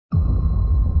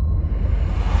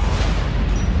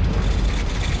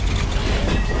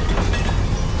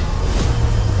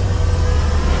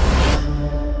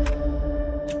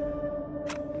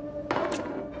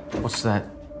What's that?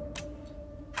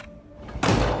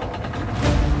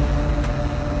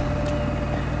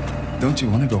 Don't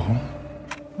you want to go home?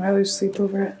 Why lose sleep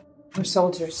over it? We're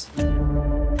soldiers.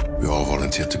 We all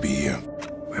volunteered to be here.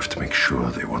 We have to make sure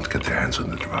they won't get their hands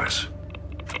on the device.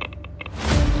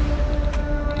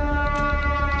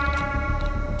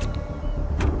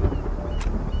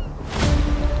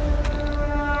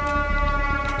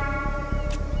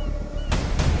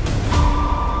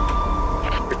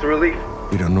 It's a relief.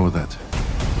 We don't know that.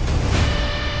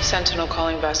 Sentinel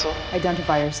calling vessel.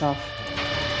 Identify yourself.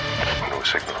 No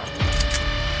signal.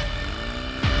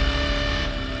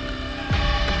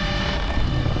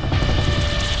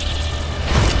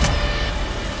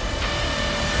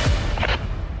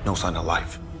 No sign of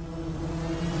life.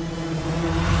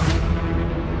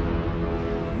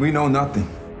 We know nothing.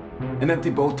 An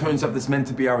empty boat turns up that's meant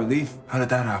to be our relief. How did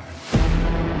that happen?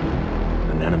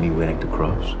 An enemy waiting to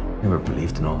cross. Never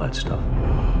believed in all that stuff.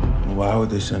 Why would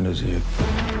they send us here?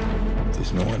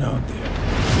 There's no one out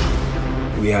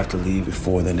there. We have to leave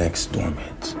before the next storm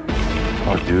hits.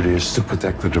 Our duty is to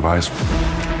protect the device.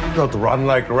 Not run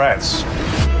like rats.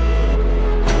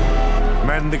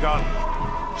 Man the gun.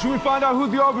 Should we find out who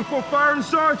they are before fire and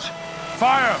search?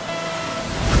 Fire!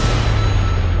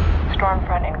 Storm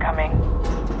front incoming.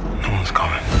 No one's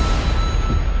coming.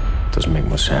 Doesn't make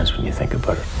much sense when you think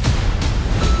about it.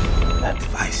 That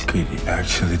device could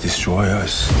actually destroy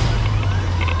us.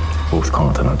 Both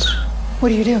continents.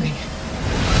 What are you doing?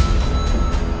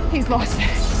 He's lost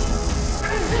it.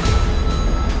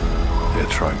 They're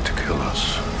trying to kill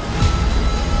us.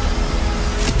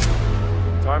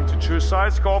 Time to choose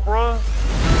sides, Corporal.